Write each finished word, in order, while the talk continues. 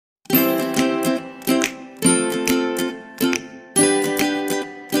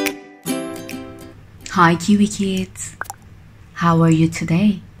Hi Kiwi kids! How are you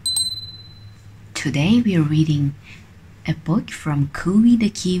today? Today we are reading a book from Kuwi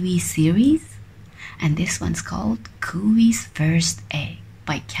the Kiwi series, and this one's called Kuwi's First Egg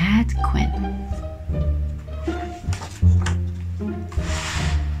by Kat Quin.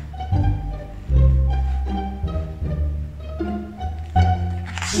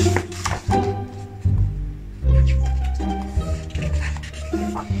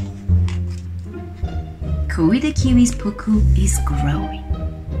 Kuwi the Kiwi's puku is growing.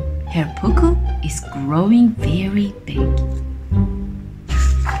 Her puku is growing very big.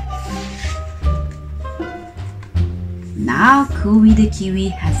 Now Kuwi the Kiwi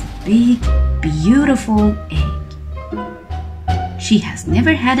has a big, beautiful egg. She has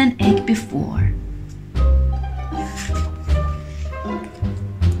never had an egg before.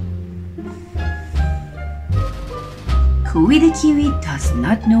 Kuwi the Kiwi does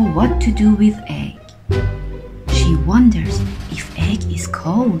not know what to do with egg. She wonders if egg is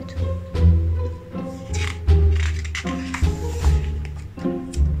cold.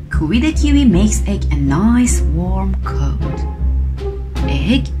 Kuwi the Kiwi makes egg a nice warm coat.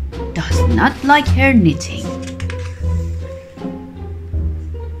 Egg does not like her knitting.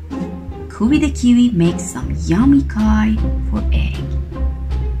 Kuwi the Kiwi makes some yummy kai for egg.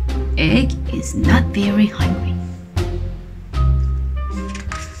 Egg is not very hungry.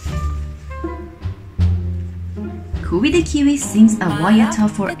 Kuwi the Kiwi sings a wayata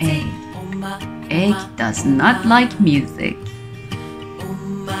for Egg. Egg does not like music.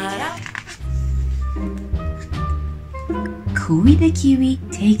 Kuwi the Kiwi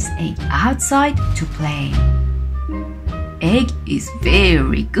takes Egg outside to play. Egg is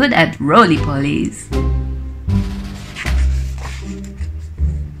very good at roly-polies.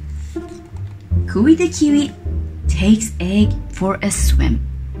 Kuwi the Kiwi takes Egg for a swim.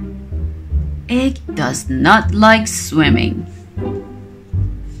 Egg does not like swimming.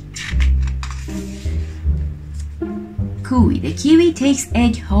 Kuwi the Kiwi takes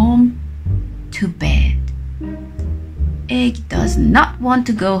Egg home to bed. Egg does not want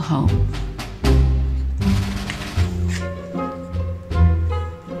to go home.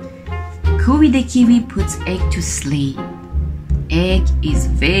 Kuwi the Kiwi puts Egg to sleep. Egg is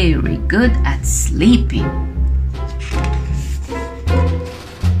very good at sleeping.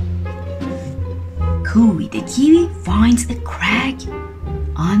 Kuwi the Kiwi finds a crack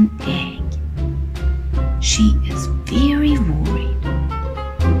on Egg. She is very worried.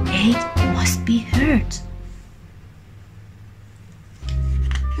 Egg must be hurt.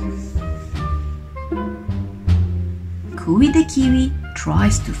 Kuwi the Kiwi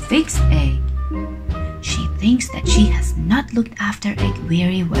tries to fix Egg. She thinks that she has not looked after Egg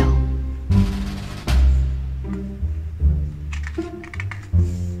very well.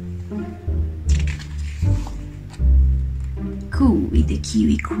 Kuwi the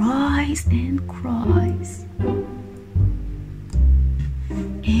Kiwi cries and cries.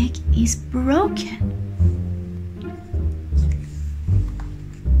 Egg is broken.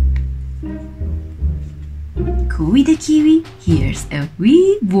 Kuwi the Kiwi hears a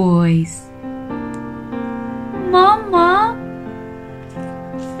wee voice. Mama!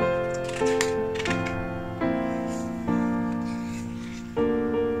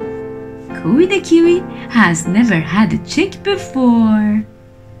 Kuwi the Kiwi has never had a chick before.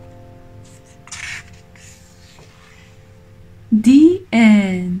 The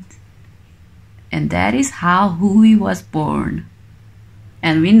end. And that is how Kuwi was born.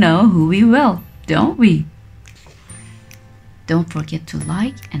 And we know Kuwi well, don't we? Don't forget to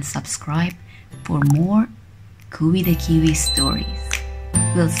like and subscribe for more Kuwi the Kiwi stories.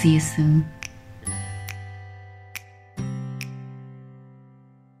 We'll see you soon.